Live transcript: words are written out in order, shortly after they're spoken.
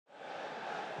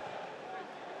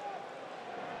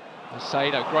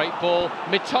Macedo, great ball.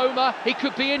 Mitoma, he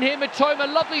could be in here.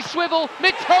 Mitoma, lovely swivel.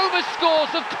 Mitoma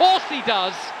scores, of course he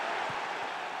does.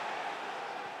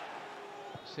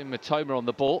 See Mitoma on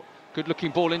the ball. Good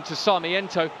looking ball into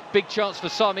Sarmiento. Big chance for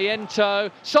Sarmiento.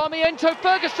 Sarmiento,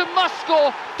 Ferguson must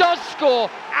score, does score.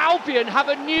 Albion have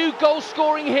a new goal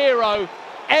scoring hero,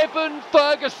 Evan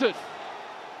Ferguson.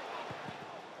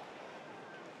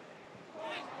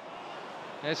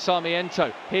 There's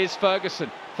Sarmiento, here's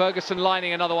Ferguson. Ferguson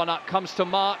lining another one up, comes to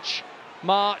March.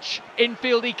 March,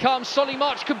 infield he comes, Solly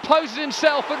March composes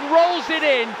himself and rolls it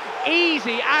in.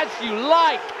 Easy as you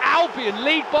like. Albion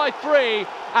lead by 3,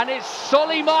 and it's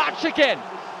Solly March again.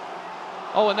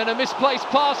 Oh, and then a misplaced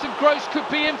pass, and Gross could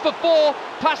be in for 4.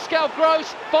 Pascal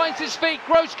Gross finds his feet.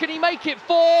 Gross, can he make it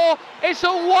 4? It's a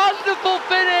wonderful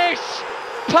finish.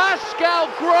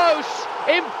 Pascal Gross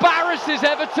embarrasses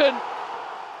Everton.